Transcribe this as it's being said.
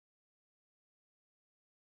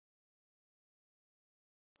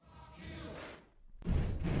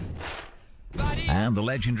And the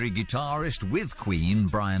legendary guitarist with Queen,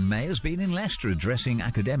 Brian May, has been in Leicester addressing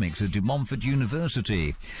academics at De Montfort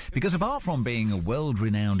University. Because apart from being a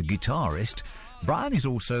world-renowned guitarist, Brian is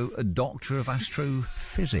also a doctor of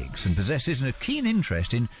astrophysics and possesses a keen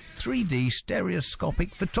interest in 3D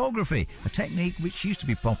stereoscopic photography, a technique which used to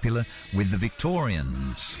be popular with the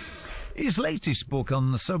Victorians. His latest book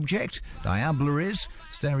on the subject, Diableries,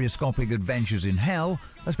 Stereoscopic Adventures in Hell,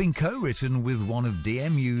 has been co-written with one of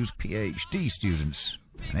DMU's PhD students,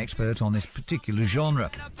 an expert on this particular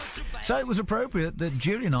genre. So it was appropriate that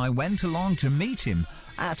Julie and I went along to meet him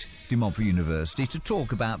at De Montfort University to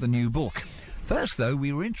talk about the new book. First, though,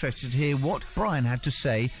 we were interested to hear what Brian had to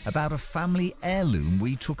say about a family heirloom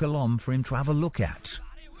we took along for him to have a look at.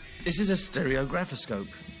 This is a stereographoscope,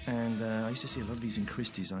 and I used to see a lot of these in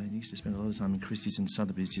Christie's. I used to spend a lot of time in Christie's and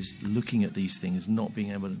Sotheby's just looking at these things, not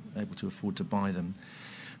being able to afford to buy them.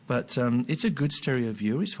 But it's a good stereo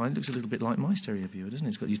viewer. It's fine. It looks a little bit like my stereo viewer, doesn't it?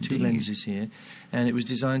 It's got your two lenses here, and it was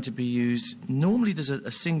designed to be used. Normally there's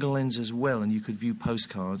a single lens as well, and you could view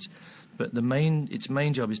postcards. But its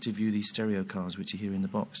main job is to view these stereo cars, which are here in the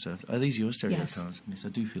box. So are these your stereo cars? Yes, I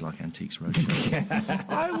do feel like Antiques Roadshow.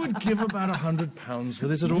 I would give about £100 for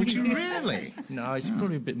this at auction. Would you really? No, it's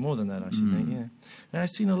probably a bit more than that, I should think, yeah. And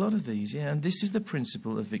I've seen a lot of these, yeah. And this is the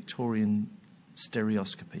principle of Victorian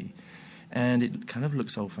stereoscopy. And it kind of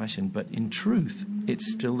looks old-fashioned, but in truth,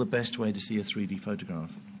 it's still the best way to see a 3D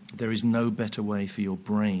photograph. There is no better way for your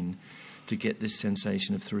brain to get this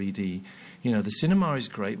sensation of 3D. You know, the cinema is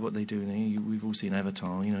great, what they do. We've all seen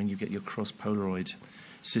Avatar, you know, and you get your cross-Polaroid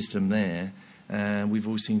system there. We've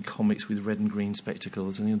all seen comics with red and green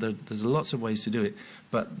spectacles, and you know, there's lots of ways to do it.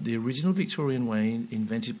 But the original Victorian way,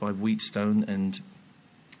 invented by Wheatstone and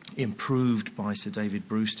improved by Sir David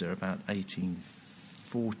Brewster about late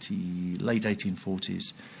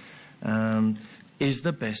 1840s, is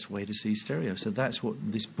the best way to see stereo. So that's what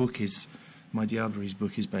this book is. My Diableries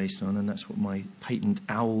book is based on, and that's what my patent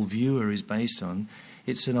owl viewer is based on.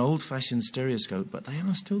 It's an old-fashioned stereoscope, but they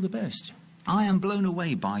are still the best. I am blown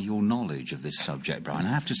away by your knowledge of this subject, Brian. I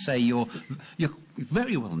have to say you're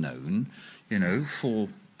very well known, you know, for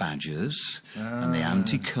badgers and the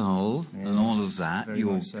anti-cull and all of that.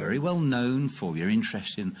 You're very well known for your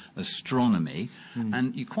interest in astronomy,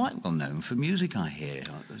 and you're quite well known for music, I hear.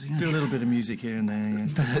 Do a little bit of music here and there,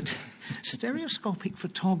 yes. But stereoscopic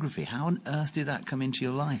photography, how on earth did that come into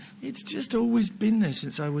your life? It's just always been there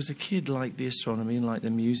since I was a kid, like the astronomy and like the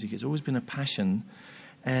music. It's always been a passion,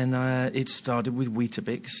 and it started with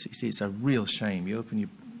Weetabix. You see, it's a real shame. You open your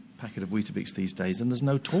packet of Weetabix these days and there's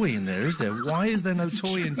no toy in there, is there? Why is there no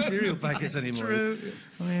toy in cereal packets anymore? True.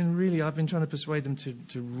 I mean, really, I've been trying to persuade them to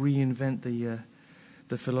reinvent the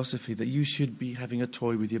philosophy that you should be having a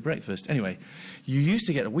toy with your breakfast. Anyway, you used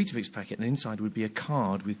to get a Weetabix packet and inside would be a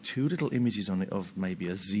card with two little images on it of maybe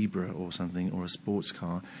a zebra or something, or a sports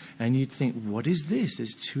car, and you'd think, what is this?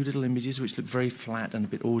 There's two little images which look very flat and a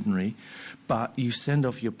bit ordinary, but you send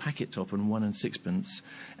off your packet top and 1 6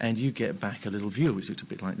 and you get back a little viewer which looked a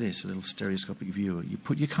bit like this, a little stereoscopic viewer. You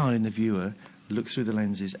put your card in the viewer, look through the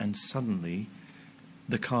lenses, and suddenly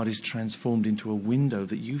the card is transformed into a window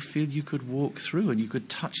that you feel you could walk through, and you could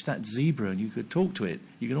touch that zebra and you could talk to it.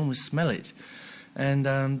 You could almost smell it.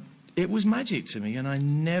 And it was magic to me, and I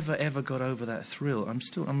never ever got over that thrill. I'm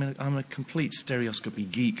a complete stereoscopy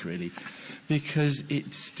geek, really, because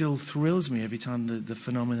it still thrills me every time the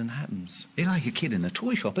phenomenon happens. You're like a kid in a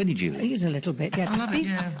toy shop, isn't he, Julie? He's a little bit, yeah. I love it,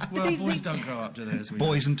 yeah. Well, boys don't grow up to this.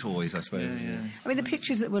 Boys and toys, I suppose. Yeah. I mean, the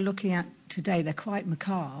pictures that we're looking at today, they're quite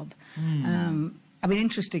macabre. I mean,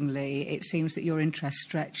 interestingly, it seems that your interests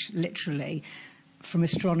stretch literally from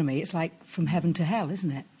astronomy. It's like from heaven to hell,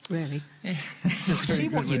 isn't it? Really? Yeah. See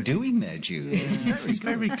what you're doing there, Julie. Yeah, she's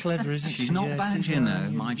very clever, isn't she? She's not bad, you know.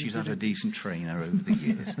 Mind she's had a decent trainer over the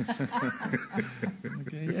years.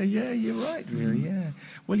 Okay, yeah, you're right, really, yeah.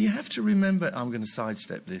 Well, you have to remember, I'm going to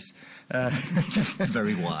sidestep this.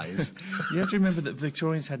 Very wise. You have to remember that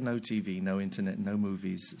Victorians had no TV, no internet, no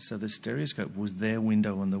movies, so the stereoscope was their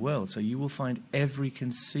window on the world. So you will find every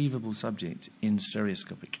conceivable subject in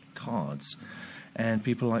stereoscopic cards. And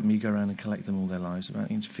people like me go around and collect them all their lives. About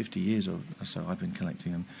 50 years or so I've been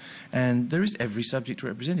collecting them. And there is every subject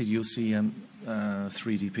represented. You'll see a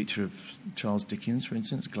 3D picture of Charles Dickens, for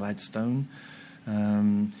instance, Gladstone.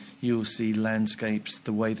 You'll see landscapes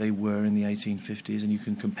the way they were in the 1850s, and you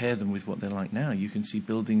can compare them with what they're like now. You can see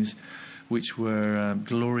buildings which were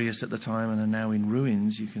glorious at the time and are now in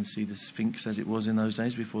ruins. You can see the Sphinx as it was in those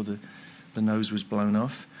days before the nose was blown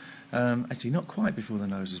off. Actually, not quite before the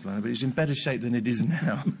nose was blown, but it's in better shape than it is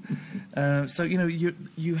now. So, you know,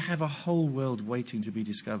 you have a whole world waiting to be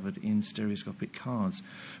discovered in stereoscopic cards.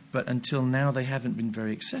 But until now, they haven't been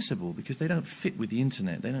very accessible because they don't fit with the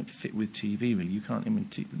internet. They don't fit with TV, really. You can't even...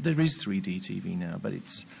 There is 3D TV now, but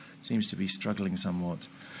it seems to be struggling somewhat.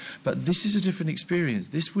 But this is a different experience.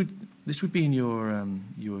 This would be in your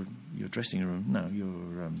dressing room. No,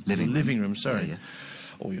 your living room. Sorry. Yeah.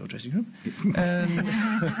 Or your dressing room.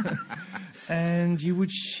 And you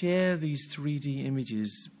would share these 3D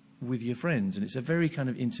images with your friends, and it's a very kind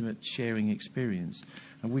of intimate sharing experience.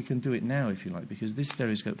 And we can do it now, if you like, because this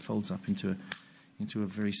stereoscope folds up into a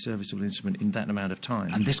very serviceable instrument in that amount of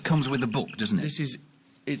time. And this comes with a book, doesn't it?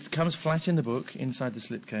 It comes flat in the book, inside the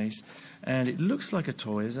slipcase, and it looks like a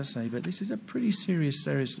toy, as I say, but this is a pretty serious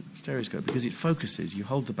stereoscope because it focuses. You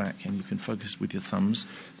hold the back and you can focus with your thumbs,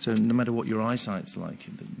 so no matter what your eyesight's like,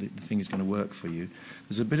 the thing is going to work for you.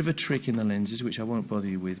 There's a bit of a trick in the lenses, which I won't bother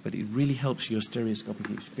you with, but it really helps your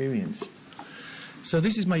stereoscopic experience. So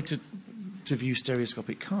this is made to view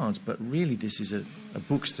stereoscopic cards, but really this is a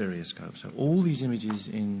book stereoscope. So all these images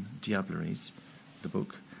in Diableries, the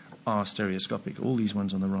book, are stereoscopic, all these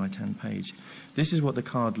ones on the right-hand page. This is what the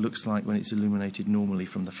card looks like when it's illuminated normally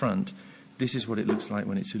from the front. This is what it looks like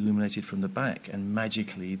when it's illuminated from the back, and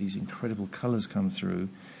magically these incredible colours come through.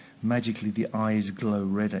 Magically the eyes glow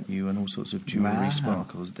red at you and all sorts of jewellery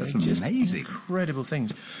sparkles. That's just amazing. Incredible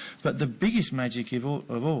things. But the biggest magic of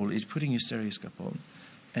all is putting your stereoscope on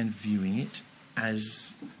and viewing it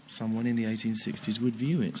as someone in the 1860s would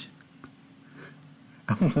view it.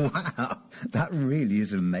 Wow, that really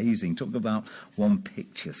is amazing. Talk about one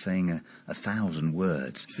picture saying 1,000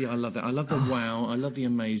 words. See, I love that. I love the wow. I love the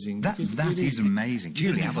amazing. That is amazing. Did you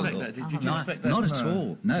Julie, expect that? Did you expect that? Not at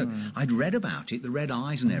all. No. I'd read about it, the red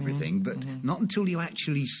eyes and everything, but not until you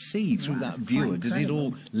actually see through that viewer does it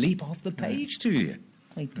all leap off the page to you.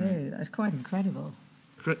 They do. That's quite incredible.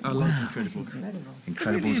 I love Incredible.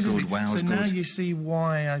 Incredible is good. Wow is good. So now good. you see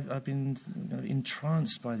why I've been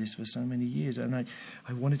entranced by this for so many years, and I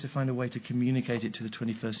wanted to find a way to communicate it to the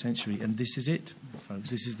 21st century, and this is it,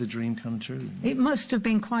 folks. This is the dream come true. It must have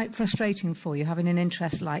been quite frustrating for you having an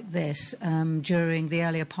interest like this during the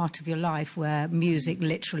earlier part of your life, where music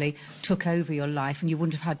literally took over your life, and you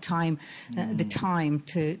wouldn't have had time, the time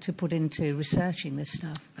to put into researching this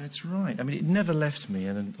stuff. That's right. I mean, it never left me,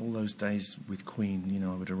 and all those days with Queen, you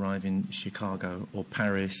know, I would arrive in Chicago or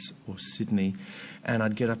Paris or Sydney, and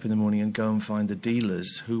I'd get up in the morning and go and find the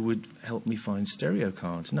dealers who would help me find stereo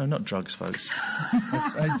cards. No, not drugs, folks.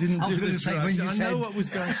 I didn't do the drugs. I know what was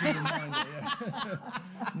going through your mind. Yeah.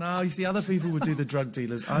 No, you see, other people would do the drug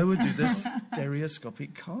dealers. I would do the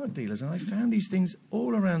stereoscopic card dealers, and I found these things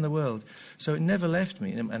all around the world. So it never left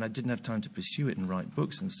me, and I didn't have time to pursue it and write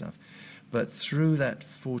books and stuff. But through that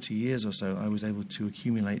 40 years or so, I was able to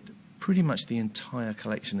accumulate pretty much the entire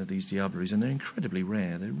collection of these Diableries, and they're incredibly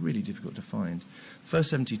rare. They're really difficult to find. First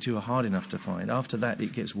 72 are hard enough to find. After that,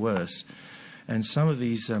 it gets worse. And some of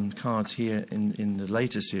these cards here in the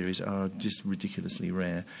later series are just ridiculously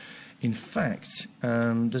rare. In fact,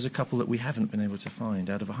 there's a couple that we haven't been able to find.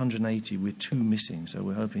 Out of 180, we're 2 missing. So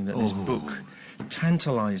we're hoping that this book,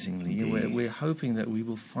 tantalizingly, we're hoping that we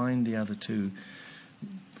will find the other 2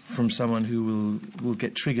 from someone who will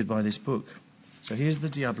get triggered by this book. So here's the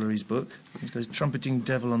Diableries book. He's got his trumpeting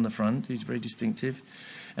devil on the front. He's very distinctive.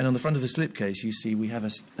 And on the front of the slipcase, you see we have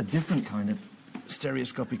a different kind of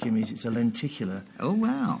stereoscopic image. It's a lenticular. Oh,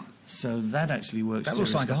 wow. So that actually works. That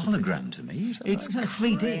looks like a hologram to me. It's like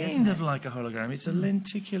 3D, kind of like a hologram. It's a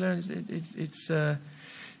lenticular.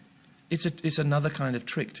 It's another kind of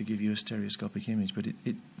trick to give you a stereoscopic image, but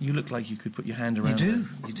you look like you could put your hand around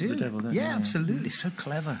the devil, don't you? Yeah, absolutely. So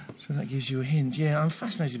clever. So that gives you a hint. Yeah, I'm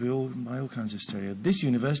fascinated by all kinds of stereo. This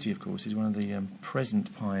university, of course, is one of the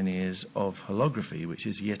present pioneers of holography, which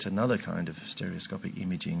is yet another kind of stereoscopic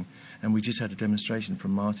imaging. And we just had a demonstration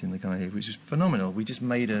from Martin, the guy here, which was phenomenal. We just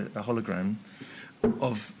made a hologram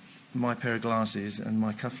of my pair of glasses and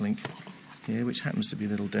my cufflink here, which happens to be a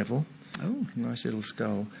little devil. Oh, nice little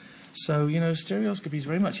skull. So, you know, stereoscopy is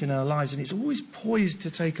very much in our lives, and it's always poised to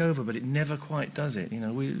take over, but it never quite does it. You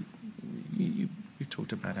know, we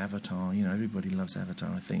talked about Avatar. You know, everybody loves Avatar,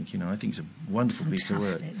 I think. You know, I think it's a wonderful piece of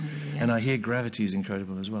work. Movie, yeah. And I hear Gravity is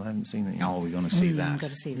incredible as well. I haven't seen it yet. Oh, we're going to see that.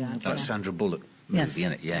 Got to see that. That's Sandra Bullock movie,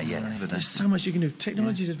 isn't it? Yeah, yeah. There's so much you can do.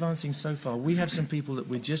 Technology is advancing so far. We have some people that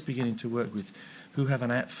we're just beginning to work with who have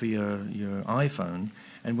an app for your iPhone,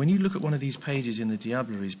 and when you look at one of these pages in the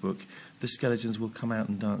Diableries book, the skeletons will come out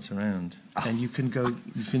and dance around. Oh. And you can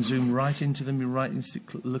zoom right into them,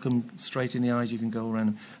 look them straight in the eyes, you can go around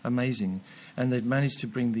them. Amazing. And they've managed to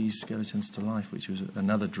bring these skeletons to life, which was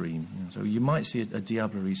another dream. You know. So you might see a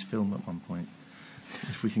Diableries film at one point.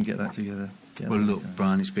 if we can get that together. Yeah, well, look,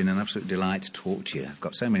 Brian, it's been an absolute delight to talk to you. I've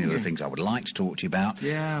got so many other things I would like to talk to you about.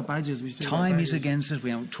 Yeah, badgers. Time is against us. We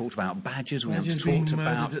haven't talked about badgers. We haven't talked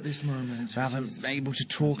about. At this moment. We haven't been able to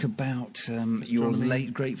talk about your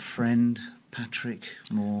late great friend Patrick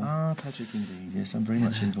Moore. Ah, Patrick, indeed. Yes, I'm very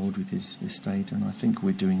much involved with his estate, and I think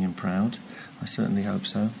we're doing him proud. I certainly hope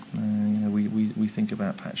so. We think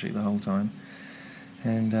about Patrick the whole time.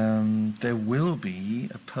 And there will be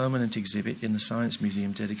a permanent exhibit in the Science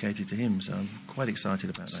Museum dedicated to him, so I'm quite excited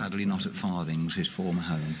about that. Sadly not at Farthing's, his former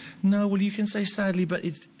home. No, well, you can say sadly, but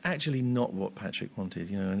it's actually not what Patrick wanted,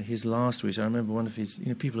 and his last wish, I remember one of his,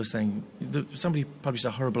 people are saying, somebody published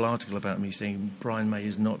a horrible article about me saying Brian May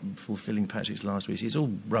is not fulfilling Patrick's last wish. It's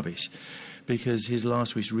all rubbish, because his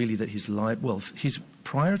last wish really that his his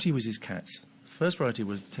priority was his cats. First priority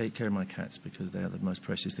was take care of my cats because they are the most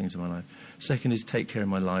precious things in my life. Second is take care of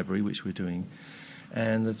my library, which we're doing.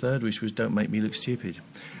 And the third wish was don't make me look stupid.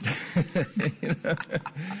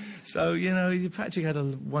 So, Patrick had a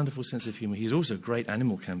wonderful sense of humour. He's also a great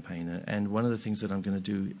animal campaigner. And one of the things that I'm going to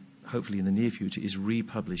do, hopefully in the near future, is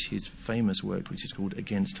republish his famous work, which is called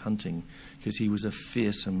Against Hunting, because he was a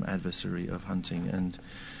fearsome adversary of hunting. And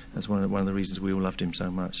that's one of the reasons we all loved him so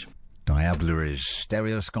much. Diableries,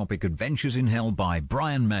 Stereoscopic Adventures in Hell by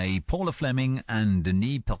Brian May, Paula Fleming and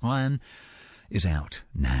Denis Perrin is out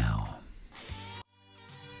now.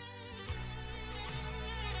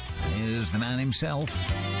 Here's the man himself,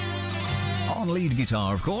 on lead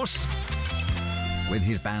guitar, of course, with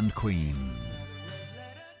his band Queen.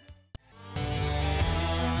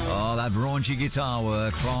 Oh, that raunchy guitar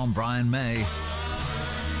work from Brian May.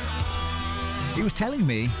 He was telling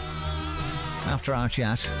me, after our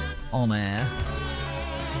chat on air,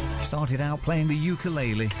 started out playing the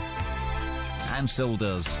ukulele and still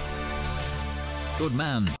does. Good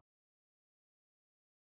man.